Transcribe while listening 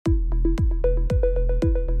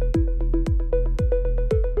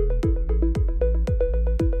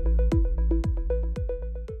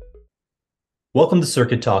Welcome to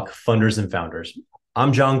Circuit Talk Funders and Founders.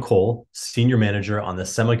 I'm John Cole, Senior Manager on the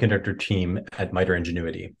semiconductor team at Miter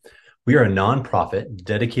Ingenuity. We are a nonprofit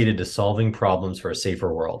dedicated to solving problems for a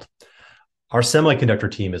safer world. Our semiconductor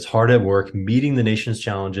team is hard at work meeting the nation's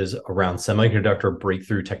challenges around semiconductor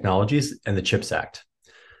breakthrough technologies and the CHIPS Act.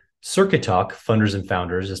 Circuit Talk Funders and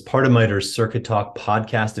Founders is part of Miter's Circuit Talk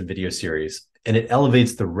podcast and video series, and it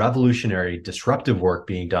elevates the revolutionary, disruptive work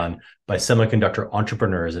being done by semiconductor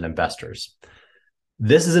entrepreneurs and investors.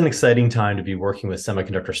 This is an exciting time to be working with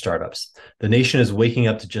semiconductor startups. The nation is waking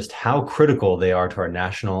up to just how critical they are to our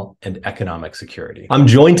national and economic security. I'm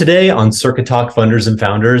joined today on Circuit Talk Funders and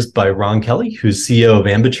Founders by Ron Kelly, who's CEO of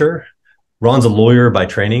Ambature. Ron's a lawyer by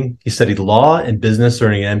training. He studied law and business,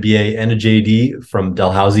 earning an MBA and a JD from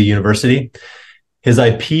Dalhousie University. His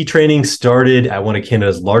IP training started at one of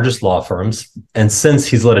Canada's largest law firms, and since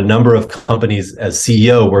he's led a number of companies as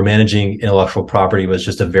CEO, where managing intellectual property was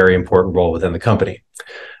just a very important role within the company.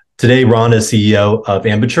 Today, Ron is CEO of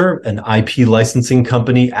Ambature, an IP licensing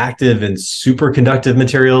company active in superconductive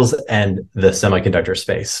materials and the semiconductor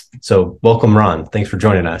space. So welcome, Ron. Thanks for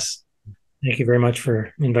joining us. Thank you very much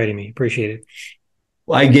for inviting me. Appreciate it.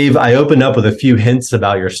 I opened up with a few hints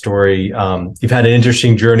about your story. You've had an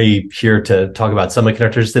interesting journey here to talk about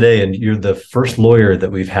semiconductors today, and you're the first lawyer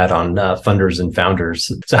that we've had on Funders and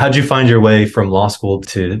Founders. So how'd you find your way from law school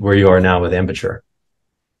to where you are now with Ambature?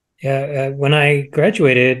 Yeah, when I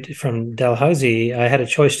graduated from Dalhousie, I had a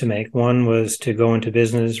choice to make. One was to go into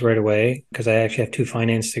business right away, because I actually have two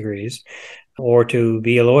finance degrees, or to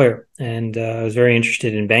be a lawyer. And I was very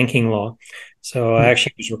interested in banking law. So I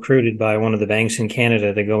actually was recruited by one of the banks in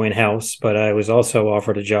Canada to go in-house, but I was also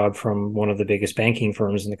offered a job from one of the biggest banking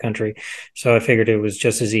firms in the country. So I figured it was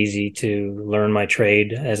just as easy to learn my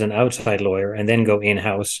trade as an outside lawyer and then go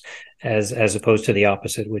in-house as opposed to the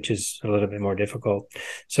opposite, which is a little bit more difficult.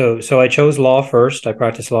 So I chose law first. I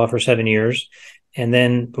practiced law for 7 years. And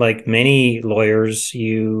then, like many lawyers,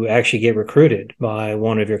 you actually get recruited by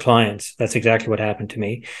one of your clients. That's exactly what happened to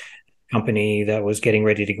me. Company that was getting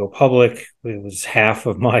ready to go public. It was half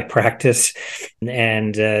of my practice,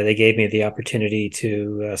 and they gave me the opportunity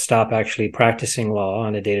to stop actually practicing law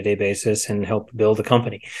on a day-to-day basis and help build the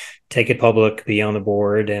company, take it public, be on the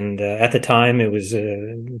board. And at the time, it was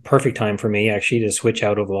a perfect time for me actually to switch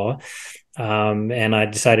out of law. And I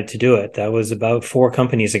decided to do it. That was about 4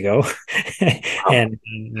 companies ago. And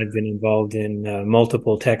I've been involved in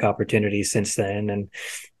multiple tech opportunities since then. And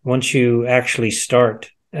once you actually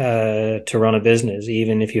start to run a business,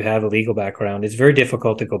 even if you have a legal background, it's very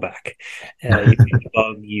difficult to go back.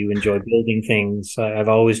 You enjoy building things. I've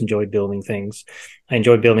always enjoyed building things. I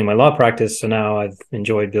enjoyed building my law practice, so now I've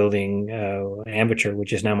enjoyed building Ambature,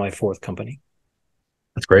 which is now my 4th company.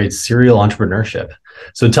 That's great. Serial entrepreneurship.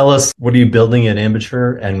 So tell us, what are you building at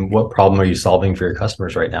Ambature and what problem are you solving for your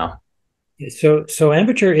customers right now? So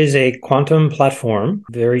Ambature is a quantum platform,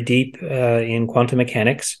 very deep in quantum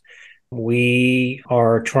mechanics. We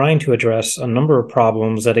are trying to address a number of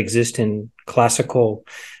problems that exist in classical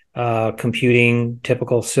computing,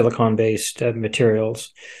 typical silicon-based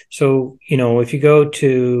materials. So, if you go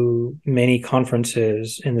to many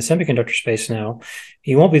conferences in the semiconductor space now,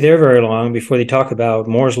 you won't be there very long before they talk about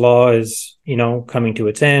Moore's law is, coming to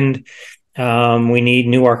its end. We need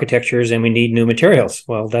new architectures and we need new materials.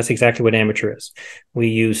 Well, that's exactly what Ambature is. We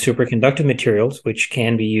use superconductive materials, which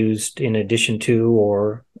can be used in addition to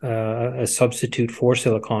or a substitute for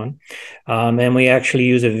silicon. And we actually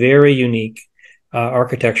use a very unique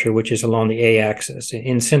architecture, which is along the A-axis.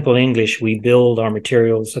 In simple English, we build our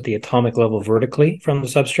materials at the atomic level vertically from the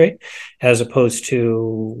substrate, as opposed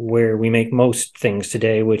to where we make most things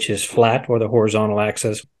today, which is flat or the horizontal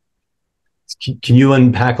axis. Can you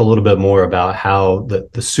unpack a little bit more about how the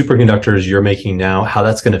superconductors you're making now, how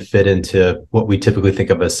that's going to fit into what we typically think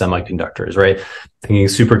of as semiconductors, right? Thinking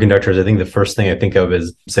superconductors, I think the first thing I think of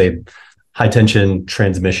is, say, high tension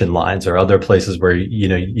transmission lines or other places where,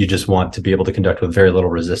 you just want to be able to conduct with very little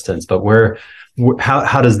resistance. But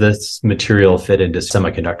how does this material fit into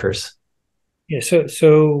semiconductors? Yeah,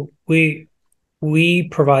 so we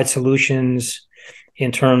provide solutions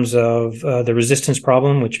in terms of the resistance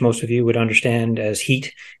problem, which most of you would understand as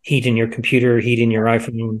heat in your computer, heat in your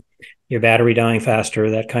iPhone, your battery dying faster,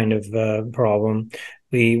 that kind of problem.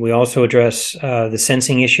 We also address the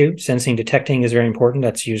sensing issue. Sensing detecting is very important.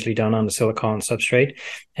 That's usually done on the silicon substrate,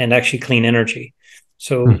 and actually clean energy.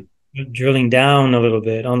 So drilling down a little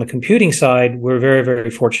bit on the computing side, we're very, very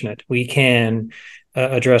fortunate. We can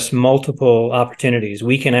address multiple opportunities.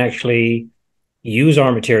 We can actually use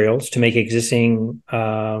our materials to make existing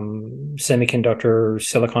semiconductor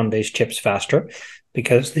silicon-based chips faster,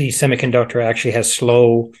 because the semiconductor actually has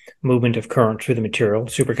slow movement of current through the material.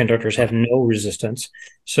 Superconductors have no resistance.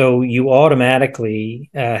 So you automatically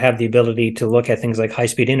have the ability to look at things like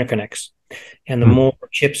high-speed interconnects. And the Hmm. more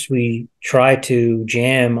chips we try to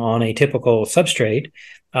jam on a typical substrate,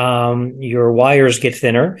 your wires get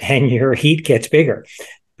thinner and your heat gets bigger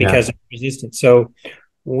Yeah. because of resistance. So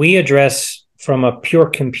we address, from a pure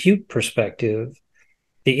compute perspective,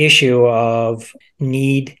 the issue of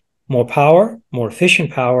need more power, more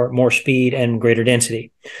efficient power, more speed, and greater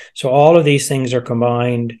density. So all of these things are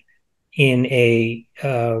combined in a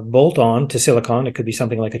bolt-on to silicon. It could be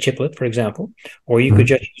something like a chiplet, for example, or you could Mhm.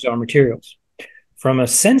 just use our materials. From a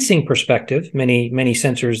sensing perspective, many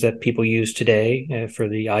sensors that people use today for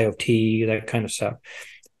the IoT, that kind of stuff,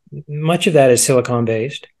 much of that is silicon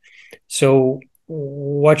based. So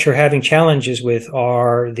what you're having challenges with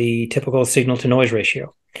are the typical signal to noise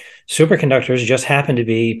ratio. Superconductors just happen to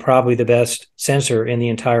be probably the best sensor in the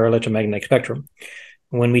entire electromagnetic spectrum.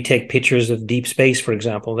 When we take pictures of deep space, for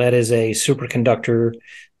example, that is a superconductor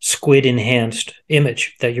squid enhanced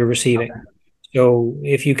image that you're receiving. So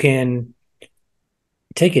if you can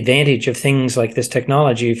take advantage of things like this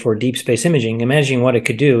technology for deep space imaging, imagine what it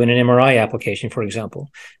could do in an MRI application, for example.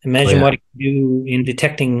 Oh Imagine yeah. what it could do in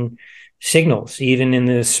detecting signals, even in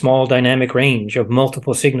the small dynamic range of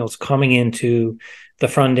multiple signals coming into the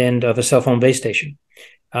front end of a cell phone base station.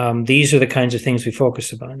 These are the kinds of things we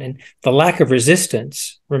focus upon. And the lack of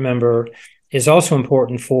resistance, remember, is also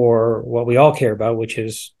important for what we all care about, which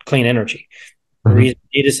is clean energy. The Mhm. reason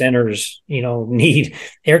data centers, need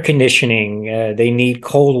air conditioning, they need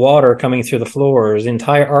cold water coming through the floors,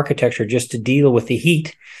 entire architecture just to deal with the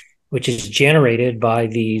heat which is generated by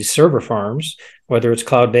these server farms, whether it's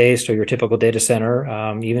cloud-based or your typical data center,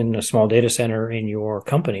 even a small data center in your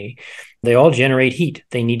company. They all generate heat.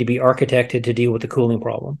 They need to be architected to deal with the cooling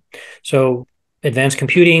problem. So advanced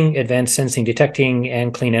computing, advanced sensing, detecting,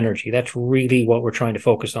 and clean energy. That's really what we're trying to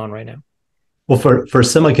focus on right now. Well, for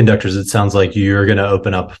semiconductors, it sounds like you're going to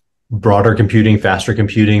open up broader computing, faster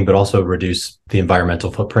computing, but also reduce the environmental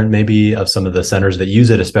footprint maybe of some of the centers that use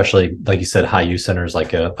it, especially like you said, high use centers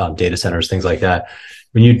like data centers, things like that.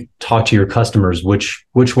 When you talk to your customers, which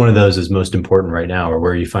one of those is most important right now, or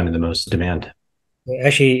where are you finding the most demand?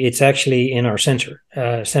 Actually, it's actually in our sensor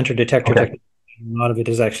detector Okay. technology. A lot of it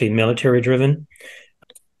is actually military driven.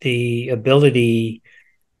 The ability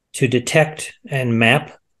to detect and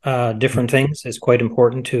map different things is quite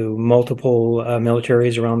important to multiple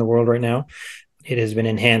militaries around the world right now. It has been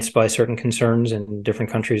enhanced by certain concerns in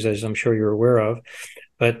different countries, as I'm sure you're aware of.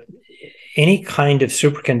 But any kind of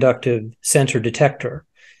superconductive sensor detector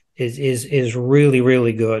is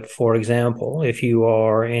really good. For example, if you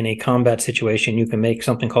are in a combat situation, you can make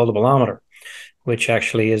something called a bolometer, which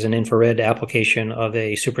actually is an infrared application of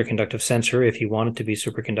a superconductive sensor if you want it to be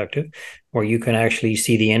superconductive, where you can actually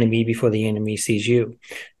see the enemy before the enemy sees you.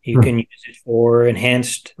 You Hmm. can use it for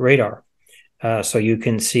enhanced radar. So you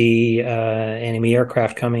can see enemy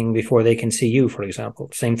aircraft coming before they can see you, for example.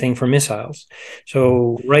 Same thing for missiles.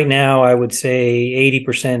 So right now, I would say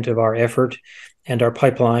 80% of our effort and our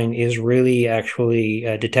pipeline is really actually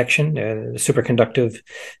detection. The superconductive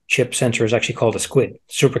chip sensor is actually called a SQUID,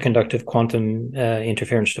 superconductive quantum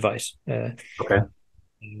interference device. Okay.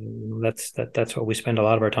 That's what we spend a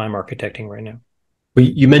lot of our time architecting right now. Well,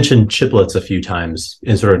 you mentioned chiplets a few times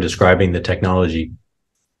in sort of describing the technology.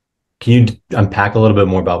 Can you unpack a little bit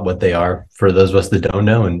more about what they are for those of us that don't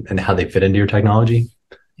know and how they fit into your technology?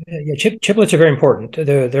 Yeah, chiplets are very important.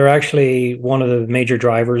 They're actually one of the major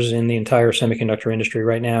drivers in the entire semiconductor industry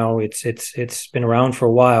right now. It's been around for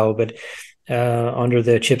a while, but under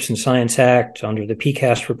the Chips and Science Act, under the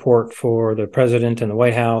PCAST report for the president and the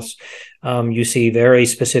White House, you see very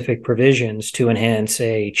specific provisions to enhance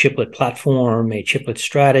a chiplet platform, a chiplet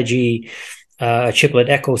strategy, a chiplet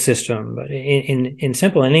ecosystem. But in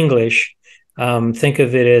simple in English, think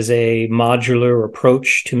of it as a modular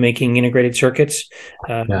approach to making integrated circuits.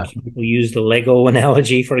 Yeah. Some people use the Lego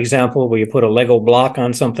analogy, for example, where you put a Lego block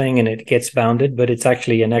on something and it gets bounded, but it's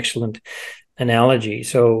actually an excellent analogy.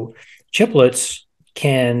 So chiplets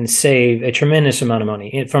can save a tremendous amount of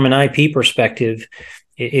money. From an IP perspective,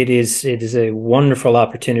 it is a wonderful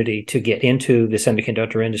opportunity to get into the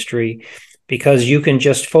semiconductor industry because you can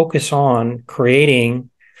just focus on creating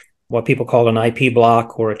what people call an IP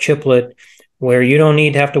block or a chiplet, where you don't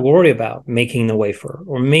need to have to worry about making the wafer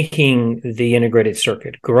or making the integrated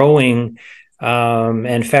circuit, growing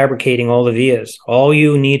and fabricating all the vias. All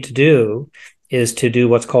you need to do is to do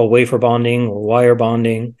what's called wafer bonding or wire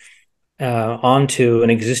bonding onto an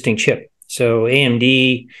existing chip. So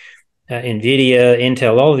AMD, NVIDIA,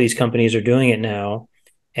 Intel, all of these companies are doing it now.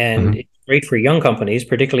 And Mhm. it's great for young companies,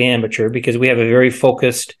 particularly Ambature, because we have a very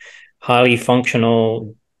focused, highly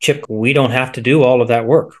functional chip. We don't have to do all of that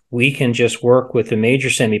work. We can just work with the major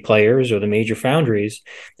semi players or the major foundries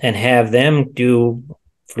and have them do,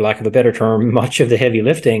 for lack of a better term, much of the heavy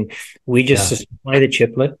lifting. We just Yeah. supply the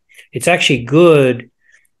chiplet. It's actually good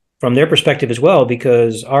from their perspective as well,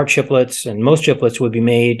 because our chiplets and most chiplets would be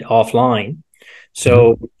made offline. Mhm.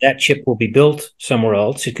 So that chip will be built somewhere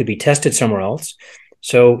else. It could be tested somewhere else.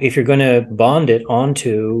 So if you're going to bond it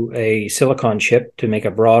onto a silicon chip to make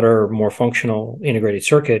a broader, more functional integrated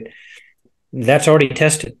circuit, that's already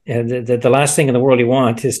tested. And the last thing in the world you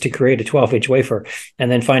want is to create a 12-inch wafer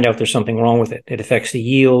and then find out there's something wrong with it. It affects the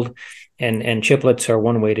yield, and chiplets are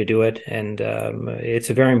one way to do it. And it's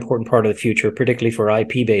a very important part of the future, particularly for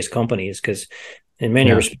IP-based companies, because in many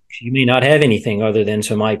Yeah. respects, you may not have anything other than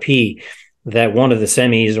some IP that one of the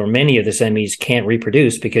semis or many of the semis can't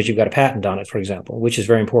reproduce because you've got a patent on it, for example, which is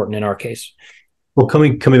very important in our case. Well,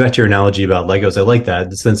 coming back to your analogy about Legos, I like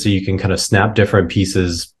that. Since you can kind of snap different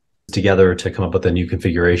pieces together to come up with a new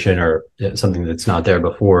configuration or something that's not there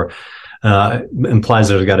before, implies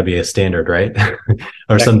there's got to be a standard, right? Or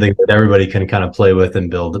Exactly. something that everybody can kind of play with and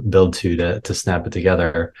build to snap it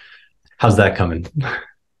together. How's that coming?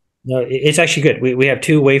 No, it's actually good. We have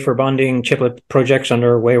two wafer bonding chiplet projects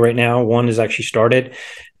underway right now. One is actually started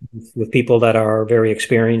with people that are very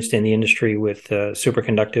experienced in the industry with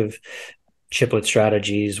superconductive chiplet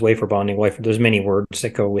strategies, wafer bonding, wafer. There's many words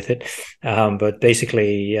that go with it, but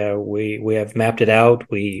basically, we have mapped it out.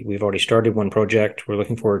 We've already started one project. We're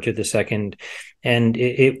looking forward to the second, and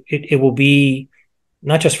it will be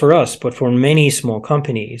not just for us, but for many small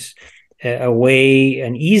companies,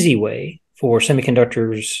 an easy way for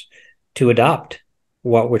semiconductors to adopt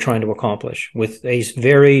what we're trying to accomplish with a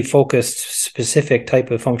very focused, specific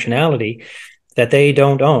type of functionality that they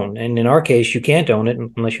don't own. And in our case, you can't own it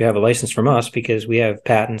unless you have a license from us, because we have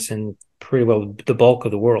patents in pretty well the bulk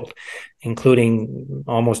of the world, including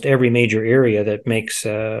almost every major area that makes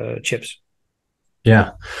chips.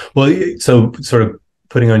 Yeah. Well, so sort of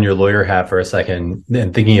putting on your lawyer hat for a second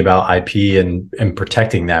and thinking about IP and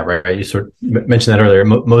protecting that, right? You sort of mentioned that earlier.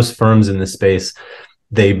 Most firms in this space,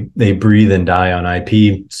 they breathe and die on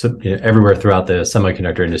IP, so, everywhere throughout the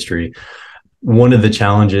semiconductor industry. One of the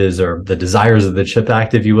challenges or the desires of the CHIP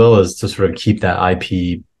Act, if you will, is to sort of keep that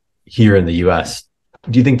IP here in the US.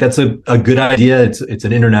 Do you think that's a good idea? It's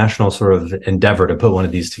an international sort of endeavor to put one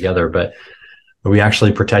of these together, but are we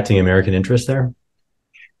actually protecting American interests there?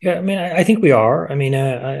 Yeah, I mean, I think we are. I mean,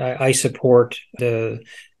 I support the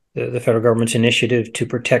federal government's initiative to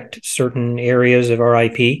protect certain areas of our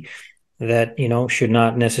IP that should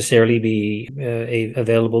not necessarily be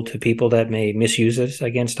available to people that may misuse it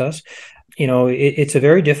against us. It's a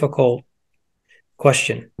very difficult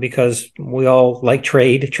question because we all like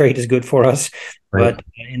trade. Trade is good for us, Right. but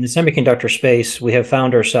in the semiconductor space, we have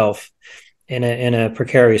found ourselves in a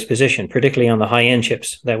precarious position, particularly on the high end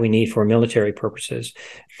chips that we need for military purposes.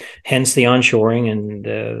 Hence the onshoring and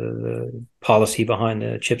the policy behind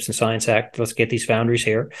the Chips and Science Act. Let's get these foundries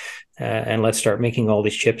here, and let's start making all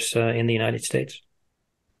these chips in the United States.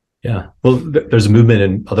 Yeah. Well, there's a movement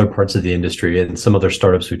in other parts of the industry and some other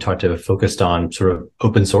startups we talked to have focused on sort of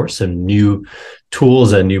open source and new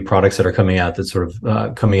tools and new products that are coming out that sort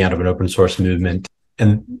of coming out of an open source movement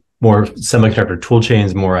and more semiconductor tool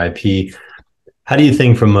chains, more IP. How do you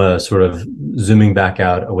think, from a sort of zooming back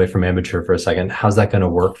out away from Ambature for a second, how's that going to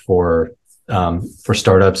work for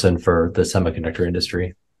startups and for the semiconductor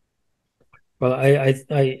industry? Well, I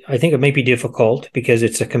think it may be difficult because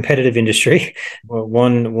it's a competitive industry. Well,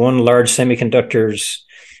 one large semiconductor's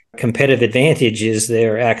competitive advantage is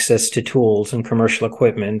their access to tools and commercial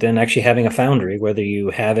equipment, and actually having a foundry, whether you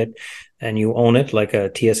have it and you own it like a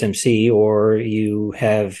TSMC, or you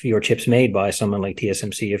have your chips made by someone like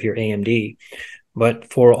TSMC if you're AMD.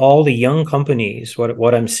 But for all the young companies,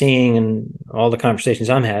 what I'm seeing and all the conversations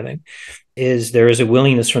I'm having is there is a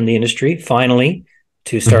willingness from the industry finally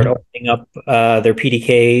to start Mhm. opening up their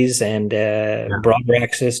PDKs and Yeah. broader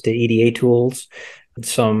access to EDA tools,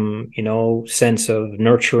 some sense of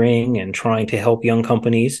nurturing and trying to help young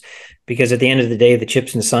companies, because at the end of the day, the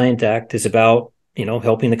Chips and Science Act is about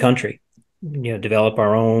helping the country develop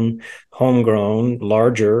our own homegrown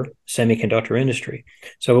larger semiconductor industry.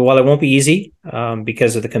 So while it won't be easy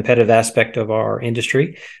because of the competitive aspect of our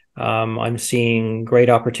industry, I'm seeing great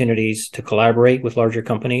opportunities to collaborate with larger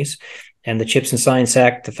companies. And the Chips and Science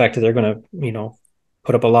Act, the fact that they're going to,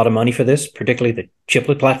 put up a lot of money for this, particularly the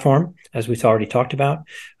chiplet platform, as we've already talked about,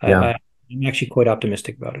 Yeah. I'm actually quite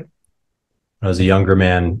optimistic about it. when I was a younger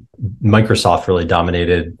man, Microsoft really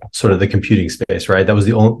dominated sort of the computing space, right? That was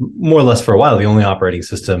the only, more or less for a while, the only operating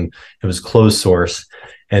system. It was closed source,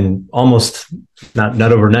 and almost not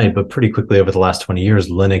overnight, but pretty quickly over the last 20 years,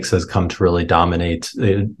 Linux has come to really dominate,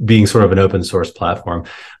 being sort of an open source platform.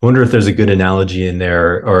 I wonder if there's a good analogy in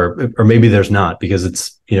there, or maybe there's not, because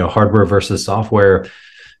it's, hardware versus software.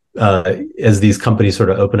 As these companies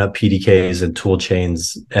sort of open up PDKs and tool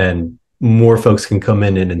chains, and more folks can come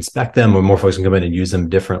in and inspect them, or more folks can come in and use them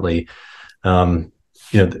differently.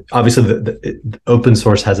 Obviously the open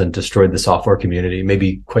source hasn't destroyed the software community,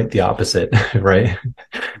 maybe quite the opposite, right?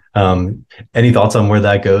 Any thoughts on where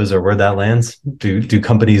that goes or where that lands? Do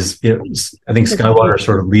companies, I think Skywater is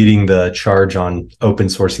sort of leading the charge on open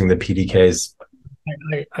sourcing the PDKs.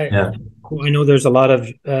 Yeah. I know there's a lot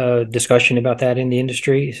of discussion about that in the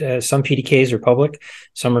industry. Some PDKs are public,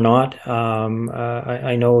 some are not.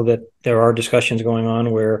 I know that there are discussions going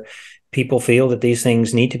on where people feel that these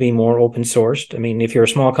things need to be more open sourced. I mean, if you're a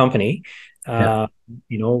small company,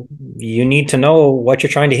 you need to know what you're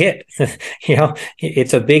trying to hit.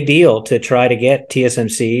 It's a big deal to try to get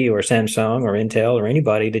TSMC or Samsung or Intel or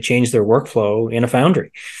anybody to change their workflow in a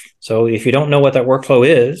foundry. So if you don't know what that workflow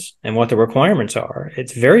is and what the requirements are,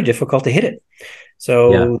 it's very difficult to hit it.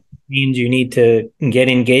 So it means you need to get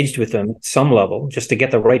engaged with them at some level just to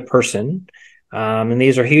get the right person. And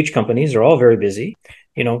these are huge companies. They're all very busy,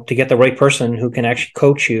 to get the right person who can actually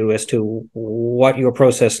coach you as to what your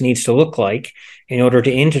process needs to look like in order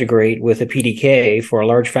to integrate with a PDK for a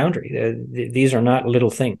large foundry. These are not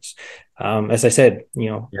little things. As I said,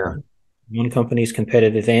 one company's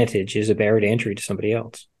competitive advantage is a barrier to entry to somebody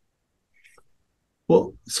else.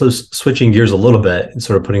 Well, so switching gears a little bit and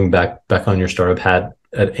sort of putting back on your startup hat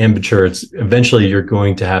at Ambature, it's eventually you're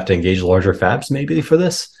going to have to engage larger fabs maybe for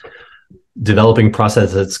this. Developing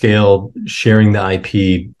process at scale, sharing the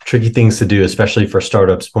IP, tricky things to do, especially for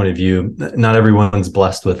startups' point of view. Not everyone's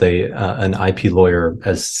blessed with an IP lawyer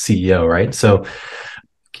as CEO, right? So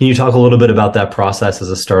can you talk a little bit about that process as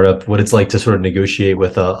a startup, what it's like to sort of negotiate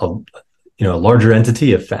with a larger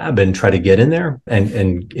entity, a fab, and try to get in there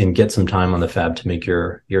and get some time on the fab to make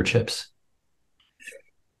your chips?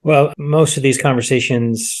 Well, most of these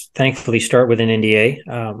conversations thankfully start with an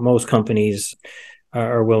NDA. Most companies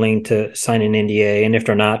are willing to sign an NDA, and if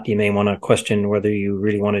they're not, you may want to question whether you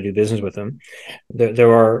really want to do business with them.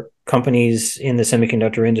 There are companies in the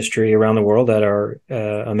semiconductor industry around the world that are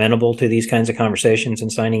amenable to these kinds of conversations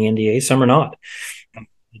and signing NDAs. Some are not.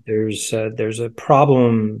 There's a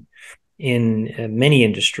problem in many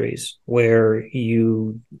industries where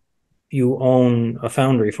you own a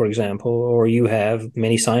foundry, for example, or you have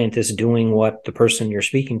many scientists doing what the person you're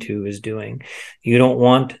speaking to is doing. You don't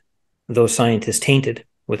want those scientists tainted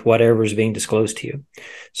with whatever is being disclosed to you.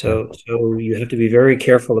 So you have to be very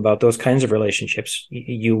careful about those kinds of relationships.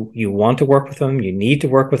 You want to work with them, you need to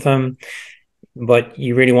work with them, but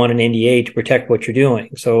you really want an NDA to protect what you're doing.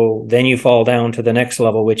 So then you fall down to the next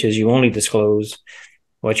level, which is you only disclose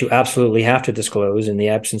what you absolutely have to disclose in the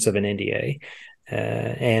absence of an NDA.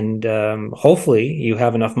 And hopefully you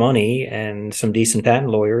have enough money and some decent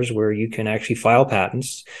patent lawyers where you can actually file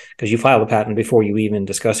patents, because you file a patent before you even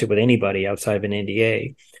discuss it with anybody outside of an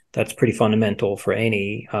NDA. That's pretty fundamental for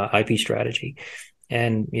any IP strategy.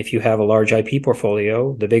 And if you have a large IP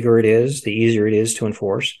portfolio, the bigger it is, the easier it is to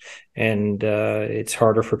enforce. And it's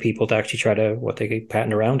harder for people to actually try to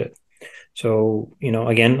patent around it. So,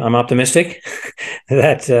 again, I'm optimistic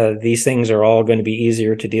that these things are all going to be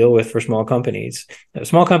easier to deal with for small companies.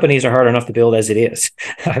 Small companies are hard enough to build as it is.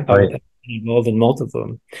 I've been involved in multiple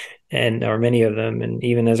of them, or many of them, and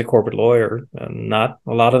even as a corporate lawyer, not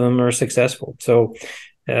a lot of them are successful. So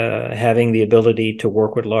having the ability to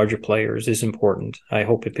work with larger players is important. I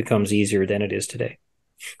hope it becomes easier than it is today.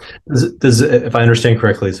 Does if I understand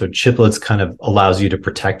correctly, so chiplets kind of allows you to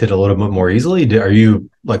protect it a little bit more easily? Are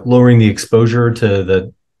you like lowering the exposure to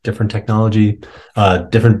the different technology,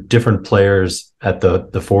 different players at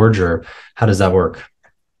the forge, or how does that work?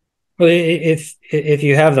 Well, if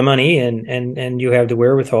you have the money and you have the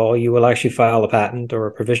wherewithal, you will actually file a patent or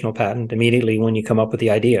a provisional patent immediately when you come up with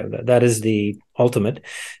the idea. That is the ultimate.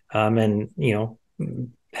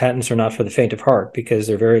 Patents are not for the faint of heart because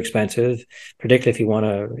they're very expensive, particularly if you want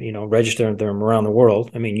to, register them around the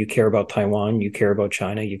world. I mean, you care about Taiwan, you care about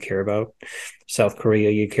China, you care about South Korea,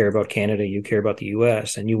 you care about Canada, you care about the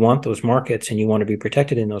US, and you want those markets and you want to be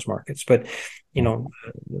protected in those markets. But,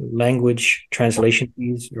 language translation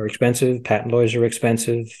fees are expensive, patent lawyers are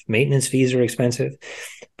expensive, maintenance fees are expensive.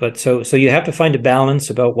 But so you have to find a balance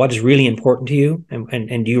about what is really important to you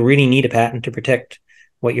and do you really need a patent to protect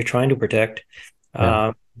what you're trying to protect?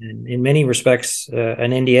 And in many respects,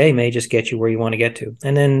 an NDA may just get you where you want to get to,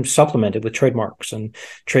 and then supplement it with trademarks and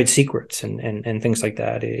trade secrets and things like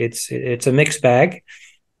that. It's a mixed bag.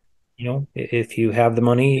 If you have the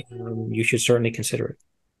money, you should certainly consider it.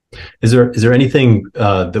 Is there anything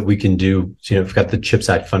that we can do? We've got the CHIPS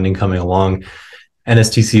Act funding coming along.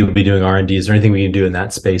 NSTC will be doing R&D. Is there anything we can do in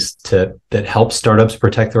that space that helps startups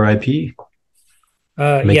protect their IP? Make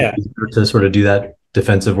it Yeah, easier to sort of do that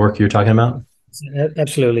defensive work you're talking about?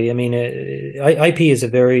 absolutely. I mean, IP is a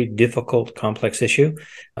very difficult, complex issue.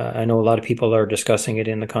 I know a lot of people are discussing it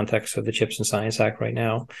in the context of the Chips and Science Act right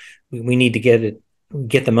now. We need to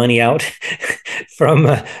get the money out from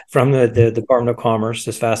the Department of Commerce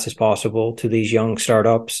as fast as possible to these young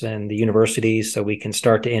startups and the universities, so we can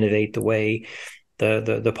start to innovate the way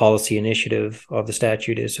the policy initiative of the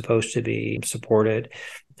statute is supposed to be supported.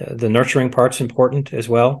 The nurturing part's important as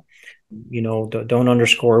well. Don't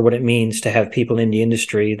underscore what it means to have people in the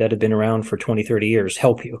industry that have been around for 20, 30 years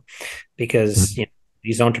help you, because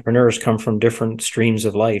these entrepreneurs come from different streams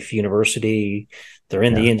of life. University, they're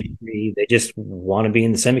in the industry, they just want to be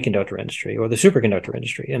in the semiconductor industry or the superconductor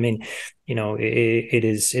industry. I mean, it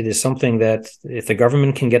is something that if the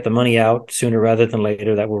government can get the money out sooner rather than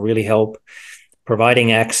later, that will really help.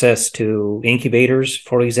 Providing access to incubators,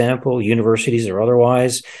 for example, universities or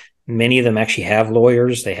otherwise. Many of them actually have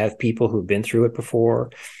lawyers. They have people who've been through it before.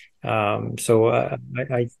 I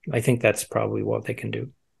think that's probably what they can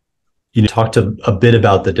do. You talked a bit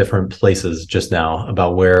about the different places just now,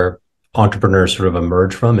 about where entrepreneurs sort of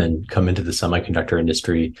emerge from and come into the semiconductor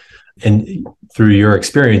industry. And through your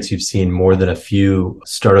experience, you've seen more than a few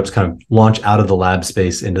startups kind of launch out of the lab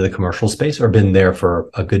space into the commercial space, or been there for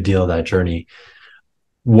a good deal of that journey.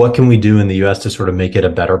 What can we do in the US to sort of make it a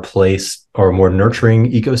better place or a more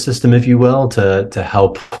nurturing ecosystem, if you will, to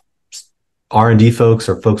help R&D folks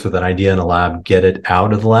or folks with an idea in a lab get it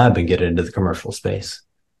out of the lab and get it into the commercial space?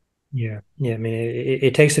 Yeah. I mean,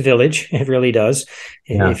 it takes a village. It really does.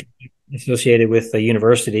 Yeah. If associated with a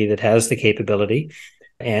university that has the capability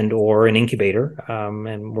and or an incubator,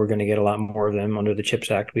 and we're going to get a lot more of them under the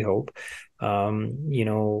CHIPS Act, we hope.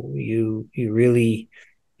 You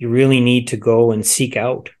really need to go and seek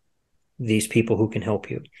out these people who can help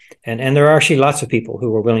you. And there are actually lots of people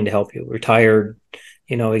who are willing to help you, retired,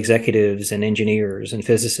 executives and engineers and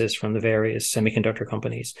physicists from the various semiconductor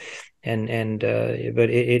companies. But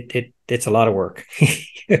it's a lot of work.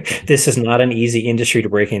 This is not an easy industry to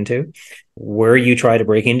break into. Where you try to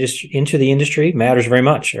break into the industry matters very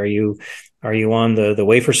much. Are you on the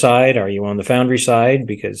wafer side? Are you on the foundry side?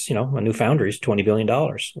 Because, a new foundry is $20 billion,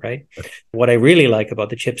 right? What I really like about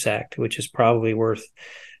the CHIPS Act, which is probably worth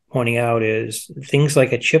pointing out, is things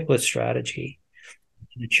like a chiplet strategy,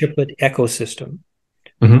 the chiplet ecosystem,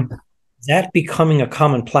 that becoming a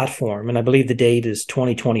common platform. And I believe the date is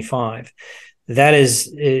 2025. That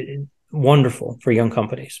is wonderful for young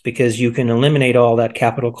companies, because you can eliminate all that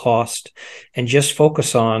capital cost and just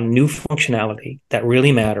focus on new functionality that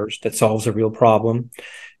really matters, that solves a real problem.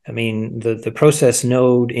 I mean, the process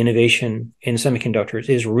node innovation in semiconductors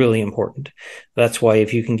is really important. That's why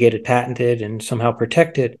if you can get it patented and somehow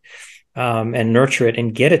protect it, and nurture it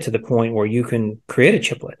and get it to the point where you can create a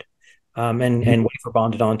chiplet, and wafer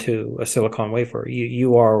bonded onto a silicon wafer,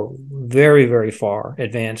 you are very, very far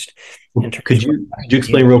advanced. Could you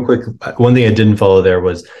explain real quick? One thing I didn't follow there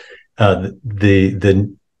was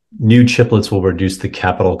the new chiplets will reduce the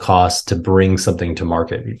capital cost to bring something to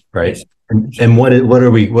market, right? Yes. And what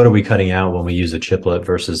are we cutting out when we use a chiplet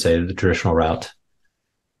versus, say, the traditional route?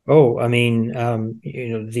 Oh, I mean,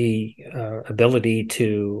 the ability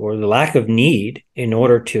to, or the lack of need in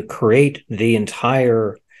order to create the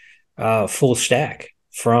entire full stack,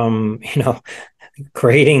 from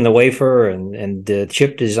creating the wafer and the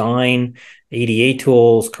chip design, EDA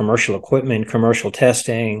tools, commercial equipment, commercial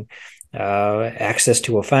testing, access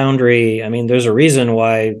to a foundry. I mean, there's a reason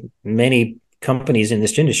why many companies in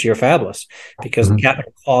this industry are fabless, because the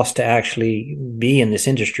capital cost to actually be in this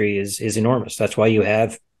industry is enormous. That's why you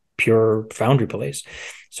have pure foundry plays.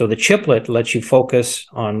 So the chiplet lets you focus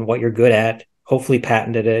on what you're good at, hopefully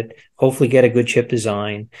patented it, hopefully get a good chip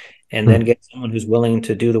design, and then get someone who's willing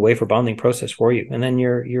to do the wafer bonding process for you. And then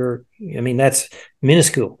I mean, that's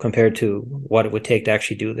minuscule compared to what it would take to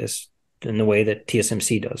actually do this in the way that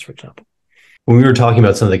TSMC does, for example. When we were talking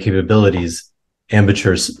about some of the capabilities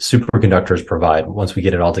Ambature's superconductors provide, once we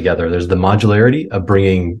get it all together, there's the modularity of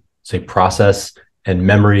bringing, say, process and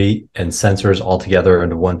memory and sensors all together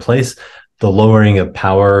into one place, the lowering of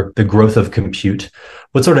power, the growth of compute.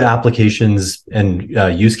 What sort of applications and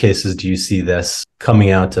use cases do you see this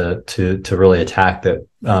coming out to really attack that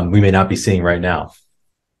we may not be seeing right now?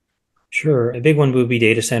 Sure. A big one would be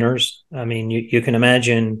data centers. I mean, you can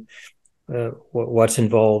imagine what's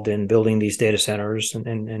involved in building these data centers,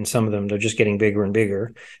 and some of them, they're just getting bigger and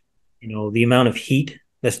bigger. The amount of heat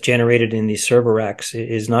that's generated in these server racks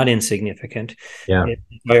is not insignificant. Yeah. The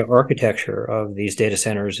entire architecture of these data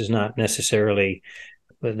centers is not necessarily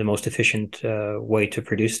the most efficient way to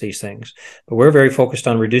produce these things. But we're very focused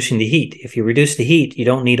on reducing the heat. If you reduce the heat, you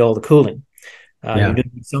don't need all the cooling. You Yeah. do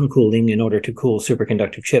need some cooling in order to cool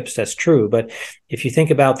superconductive chips. That's true. But if you think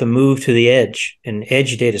about the move to the edge and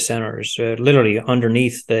edge data centers, literally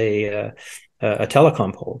underneath a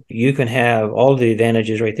telecom pole, you can have all the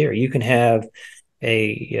advantages right there. You can have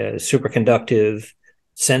a superconductive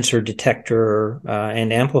sensor detector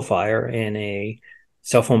and amplifier in a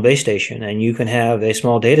cell phone base station, and you can have a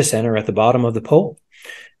small data center at the bottom of the pole.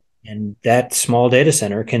 And that small data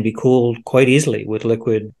center can be cooled quite easily with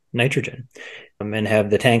liquid nitrogen, and have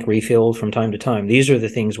the tank refilled from time to time. These are the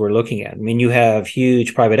things we're looking at. I mean, you have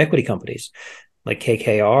huge private equity companies like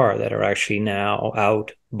KKR that are actually now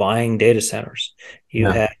out buying data centers. You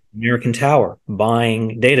Yeah. have American Tower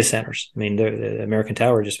buying data centers. I mean, the American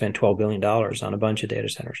Tower just spent $12 billion on a bunch of data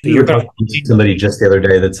centers. So We were you're going talking to somebody just the other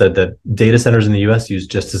day that said that data centers in the US use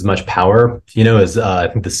just as much power, as I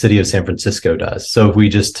think the city of San Francisco does. So if we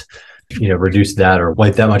just, reduce that or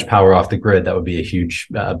wipe that much power off the grid, that would be a huge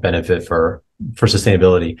benefit for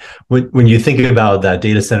sustainability. When you think about that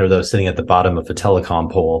data center, though, sitting at the bottom of a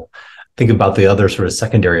telecom pole, think about the other sort of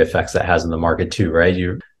secondary effects that has in the market too, right?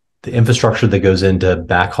 The infrastructure that goes into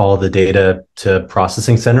backhaul the data to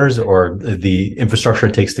processing centers, or the infrastructure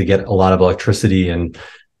it takes to get a lot of electricity and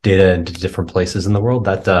data into different places in the world,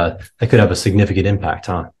 that could have a significant impact,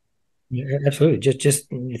 huh? Yeah, absolutely. Just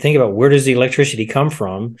think about, where does the electricity come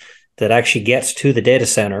from that actually gets to the data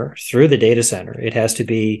center through the data center?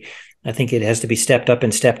 I think it has to be stepped up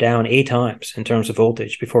and stepped down 8 times in terms of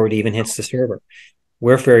voltage before it even hits the server.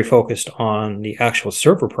 We're very focused on the actual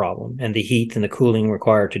server problem and the heat and the cooling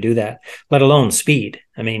required to do that, let alone speed.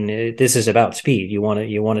 I mean, this is about speed. You want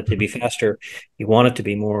it to be faster. You want it to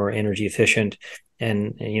be more energy efficient.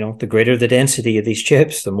 And, the greater the density of these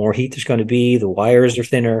chips, the more heat there's going to be, the wires are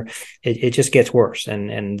thinner. It just gets worse.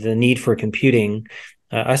 And the need for computing.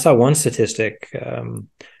 I saw one statistic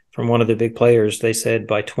from one of the big players. They said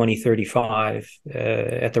by 2035,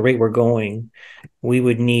 at the rate we're going, we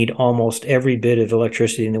would need almost every bit of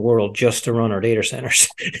electricity in the world just to run our data centers.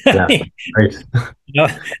 Yeah, right.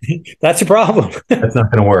 That's a problem. That's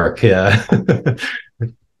not going to work. Yeah.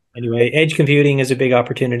 Anyway, edge computing is a big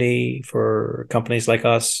opportunity for companies like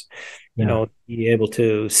us. Yeah. Be able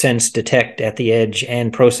to sense, detect at the edge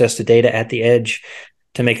and process the data at the edge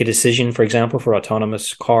to make a decision, for example, for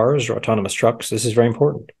autonomous cars or autonomous trucks. This is very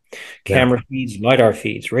important. Camera feeds, LiDAR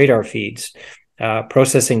feeds, radar feeds,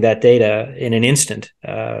 processing that data in an instant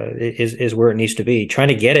is where it needs to be. Trying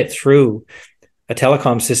to get it through a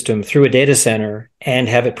telecom system, through a data center, and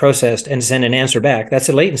have it processed and send an answer back, that's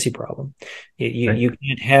a latency problem. You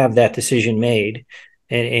can't have that decision made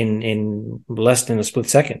in less than a split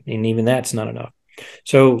second, and even that's not enough.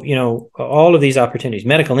 So, all of these opportunities,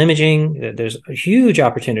 medical imaging, there's huge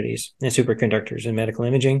opportunities in superconductors in medical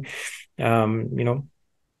imaging.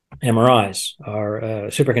 MRIs are a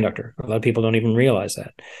superconductor. A lot of people don't even realize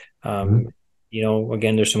that.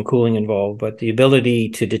 Again, there's some cooling involved, but the ability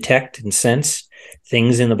to detect and sense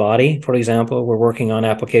things in the body, for example, we're working on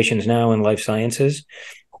applications now in life sciences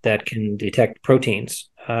that can detect proteins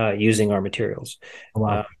using our materials.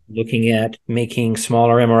 Wow. Looking at making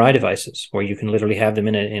smaller MRI devices where you can literally have them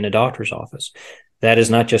in a doctor's office. That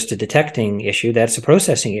is not just a detecting issue, that's a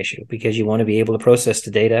processing issue, because you want to be able to process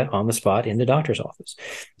the data on the spot in the doctor's office.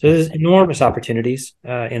 So there's enormous opportunities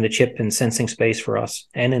in the chip and sensing space for us,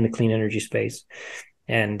 and in the clean energy space.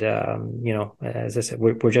 And, as I said,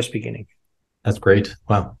 we're just beginning. That's great.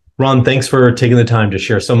 Wow. Ron, thanks for taking the time to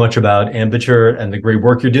share so much about Ambature and the great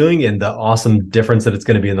work you're doing and the awesome difference that it's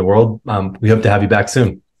going to be in the world. We hope to have you back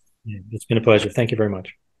soon. Yeah, it's been a pleasure. Thank you very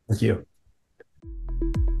much. Thank you.